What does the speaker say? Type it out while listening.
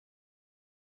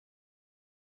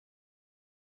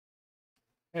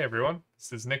Hey everyone,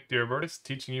 this is Nick Diobertis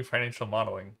teaching you financial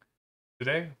modeling.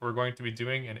 Today we're going to be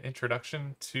doing an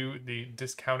introduction to the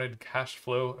discounted cash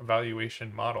flow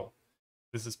valuation model.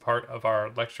 This is part of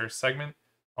our lecture segment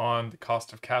on the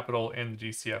cost of capital in the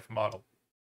DCF model.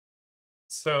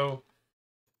 So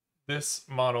this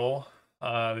model,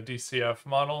 the DCF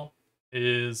model,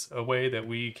 is a way that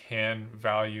we can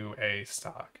value a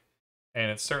stock.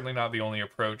 And it's certainly not the only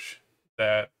approach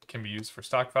that can be used for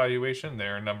stock valuation.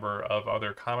 There are a number of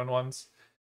other common ones.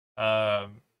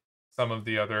 Um, some of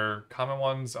the other common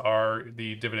ones are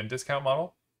the dividend discount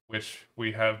model, which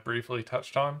we have briefly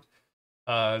touched on,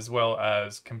 as well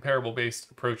as comparable based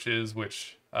approaches,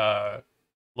 which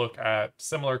look at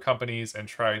similar companies and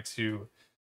try to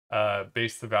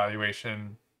base the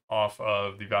valuation off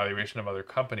of the valuation of other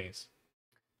companies.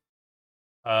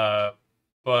 But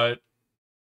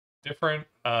different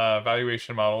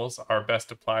valuation models are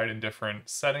best applied in different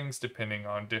settings depending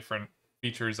on different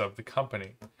features of the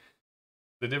company.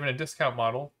 The dividend discount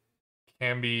model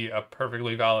can be a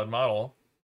perfectly valid model,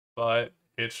 but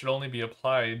it should only be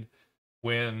applied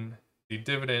when the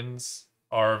dividends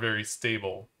are very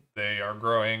stable. They are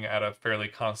growing at a fairly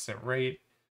constant rate.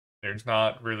 There's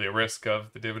not really a risk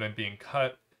of the dividend being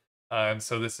cut. And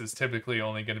so this is typically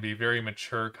only going to be very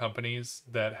mature companies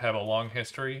that have a long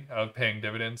history of paying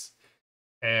dividends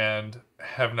and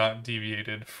have not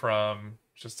deviated from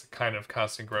just a kind of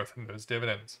constant growth in those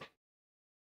dividends.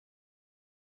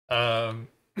 And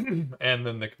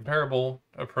then the comparable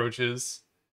approaches,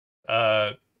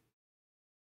 uh,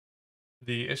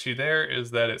 the issue there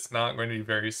is that it's not going to be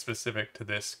very specific to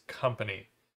this company.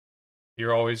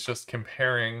 You're always just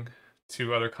comparing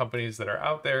to other companies that are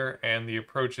out there, and the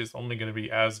approach is only going to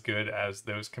be as good as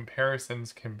those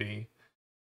comparisons can be.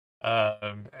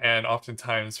 And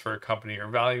oftentimes, for a company you're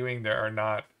valuing, there are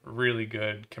not really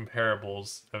good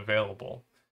comparables available.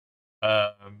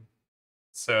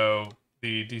 So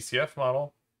the DCF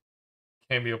model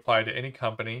can be applied to any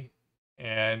company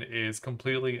and is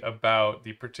completely about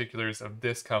the particulars of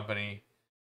this company,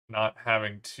 not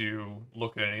having to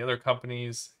look at any other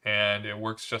companies, and it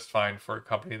works just fine for a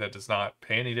company that does not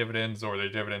pay any dividends or their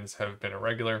dividends have been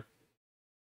irregular.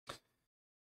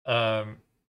 Now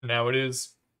it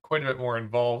is quite a bit more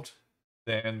involved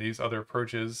than these other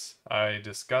approaches I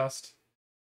discussed.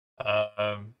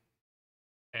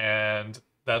 And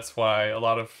that's why a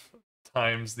lot of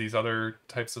times these other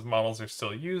types of models are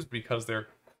still used because they're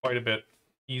quite a bit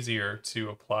easier to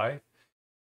apply.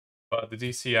 But the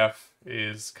DCF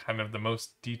is kind of the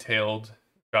most detailed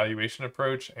valuation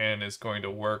approach and is going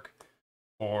to work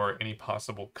for any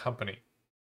possible company.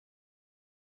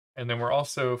 And then we're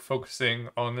also focusing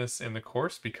on this in the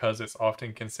course because it's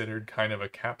often considered kind of a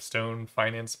capstone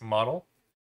finance model.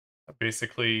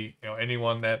 Basically,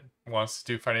 anyone that wants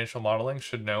to do financial modeling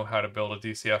should know how to build a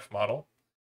DCF model.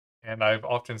 And I've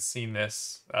often seen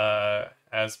this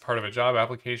as part of a job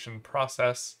application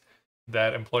process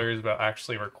that employers will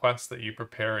actually request that you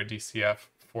prepare a DCF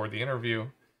for the interview.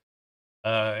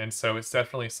 And so it's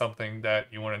definitely something that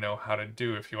you want to know how to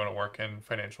do if you want to work in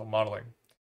financial modeling.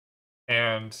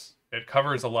 And it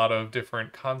covers a lot of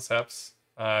different concepts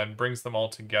and brings them all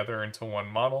together into one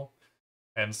model.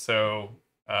 And so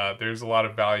there's a lot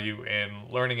of value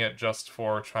in learning it just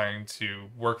for trying to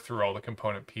work through all the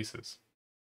component pieces.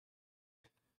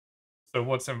 So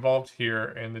what's involved here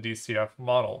in the DCF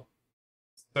model?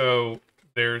 So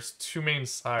there's two main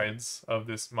sides of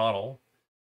this model,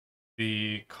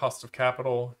 the cost of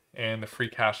capital and the free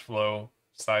cash flow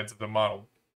sides of the model.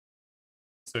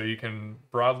 So you can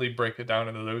broadly break it down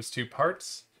into those two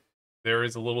parts. There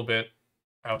is a little bit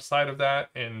outside of that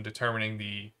in determining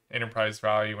the enterprise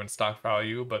value and stock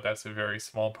value, but that's a very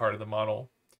small part of the model.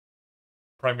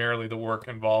 Primarily, the work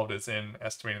involved is in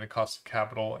estimating the cost of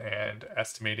capital and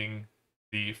estimating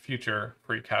the future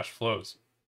free cash flows.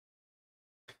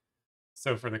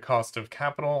 So for the cost of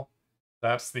capital,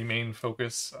 that's the main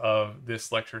focus of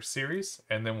this lecture series,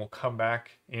 and then we'll come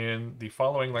back in the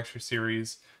following lecture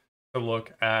series to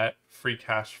look at free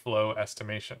cash flow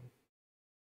estimation.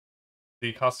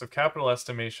 The cost of capital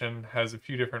estimation has a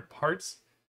few different parts.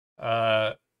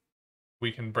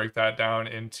 We can break that down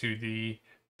into the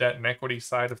debt and equity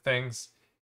side of things,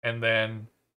 and then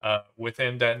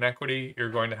within debt and equity,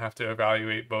 you're going to have to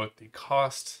evaluate both the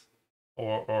cost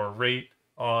or rate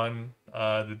on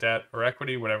the debt or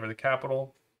equity, whatever the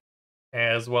capital,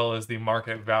 as well as the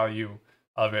market value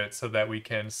of it so that we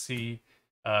can see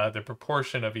the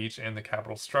proportion of each in the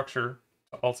capital structure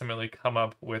to ultimately come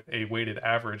up with a weighted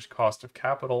average cost of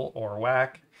capital or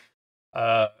WACC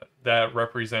that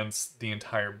represents the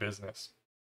entire business.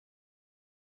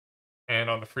 And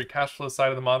on the free cash flow side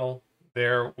of the model,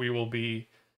 there we will be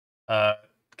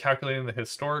calculating the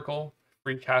historical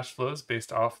free cash flows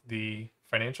based off the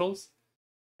financials,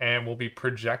 and we'll be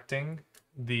projecting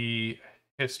the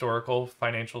historical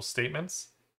financial statements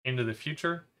into the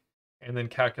future, and then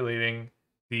calculating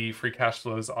the free cash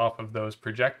flows off of those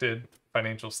projected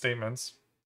financial statements.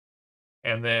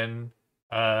 And then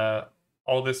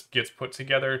all this gets put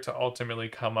together to ultimately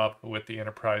come up with the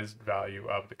enterprise value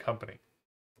of the company.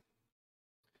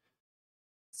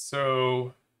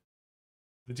 So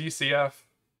the DCF,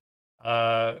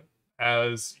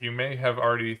 as you may have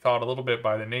already thought a little bit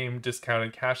by the name,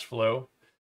 discounted cash flow,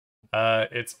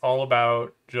 it's all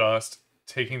about just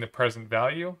taking the present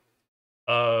value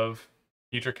of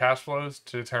future cash flows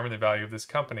to determine the value of this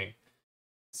company.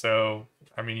 So,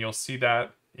 I mean, you'll see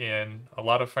that in a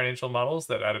lot of financial models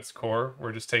that at its core,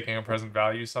 we're just taking a present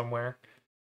value somewhere.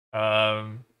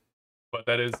 But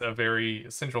that is a very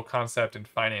central concept in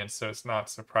finance, so it's not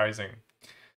surprising.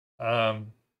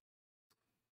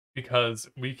 Because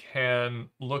we can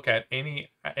look at any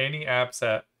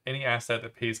asset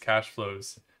that pays cash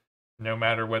flows, no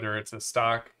matter whether it's a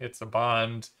stock, it's a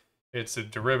bond, it's a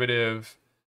derivative,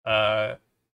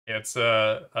 it's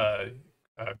a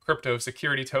crypto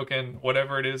security token,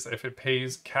 whatever it is. If it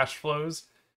pays cash flows,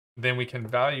 then we can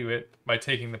value it by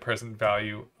taking the present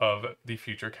value of the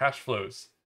future cash flows.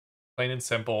 Plain and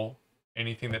simple,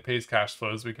 anything that pays cash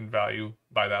flows, we can value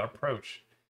by that approach.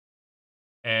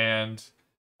 And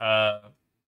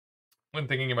when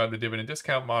thinking about the dividend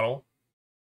discount model,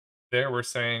 there we're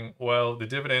saying, well, the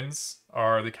dividends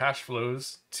are the cash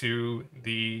flows to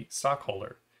the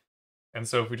stockholder. And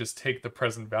so if we just take the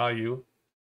present value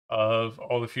of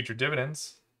all the future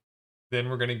dividends, then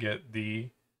we're going to get the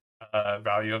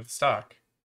value of the stock.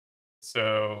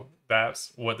 So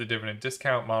that's what the dividend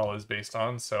discount model is based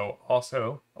on. So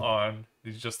also on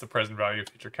just the present value of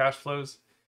future cash flows.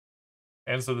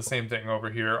 And so the same thing over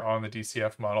here on the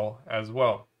DCF model as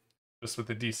well. Just with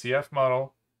the DCF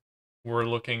model, we're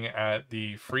looking at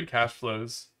the free cash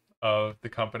flows of the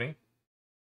company,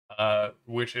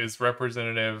 which is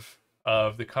representative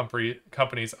of the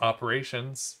company's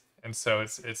operations. And so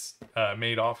it's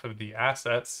made off of the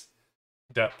assets,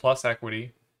 debt plus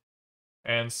equity.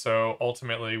 And so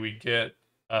ultimately we get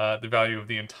the value of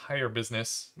the entire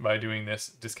business by doing this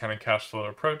discounted cash flow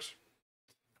approach.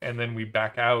 And then we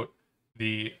back out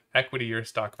the equity or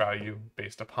stock value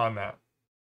based upon that.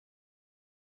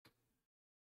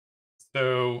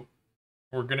 So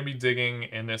we're going to be digging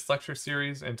in this lecture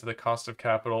series into the cost of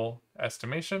capital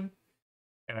estimation.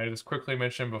 And I just quickly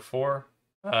mentioned before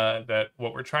that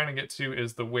what we're trying to get to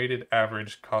is the weighted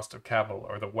average cost of capital,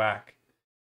 or the WACC.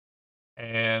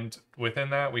 And within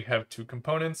that, we have two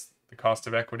components, the cost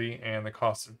of equity and the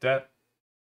cost of debt.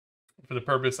 For the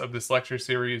purpose of this lecture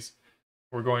series,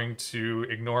 we're going to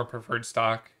ignore preferred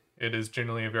stock. It is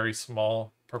generally a very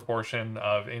small proportion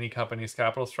of any company's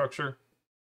capital structure,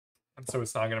 and so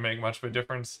it's not going to make much of a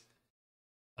difference.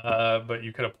 But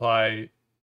you could apply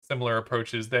similar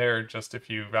approaches there, just if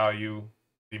you value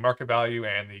the market value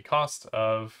and the cost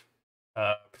of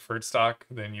preferred stock,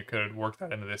 then you could work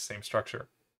that into this same structure.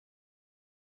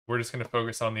 We're just going to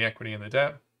focus on the equity and the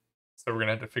debt. So we're going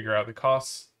to have to figure out the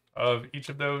costs of each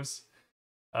of those,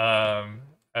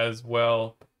 as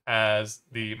well as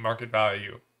the market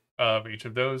value of each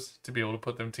of those to be able to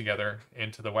put them together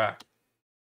into the WACC.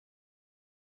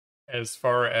 As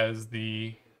far as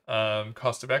the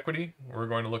cost of equity, we're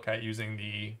going to look at using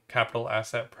the capital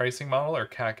asset pricing model, or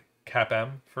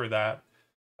CAPM, for that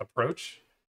approach,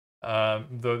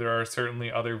 though there are certainly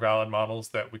other valid models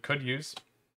that we could use.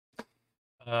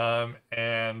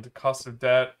 And cost of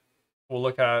debt, we'll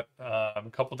look at a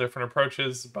couple different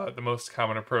approaches, but the most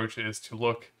common approach is to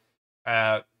look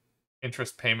at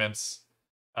interest payments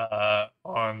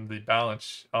on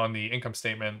the income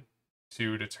statement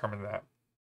to determine that.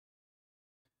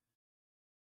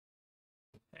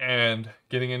 And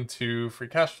getting into free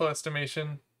cash flow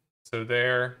estimation, so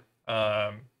there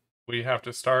we have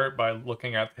to start by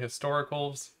looking at the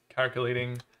historicals,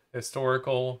 calculating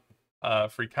historical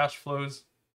free cash flows.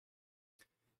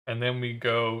 And then we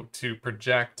go to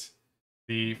project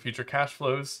the future cash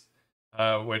flows,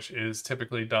 which is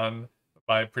typically done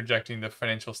by projecting the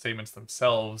financial statements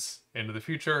themselves into the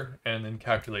future and then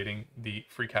calculating the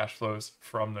free cash flows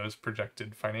from those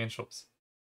projected financials.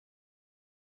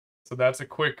 So that's a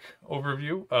quick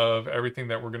overview of everything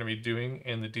that we're going to be doing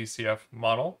in the DCF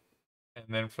model. And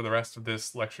then for the rest of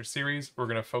this lecture series, we're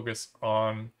going to focus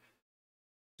on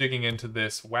digging into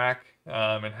this WACC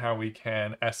and how we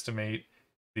can estimate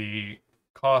the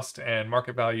cost and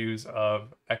market values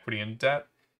of equity and debt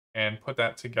and put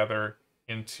that together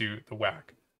into the WACC.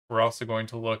 We're also going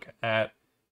to look at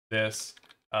this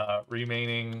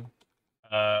remaining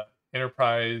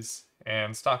enterprise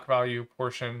and stock value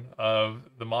portion of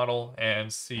the model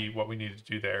and see what we need to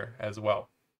do there as well.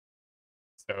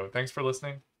 So thanks for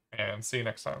listening, and see you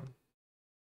next time.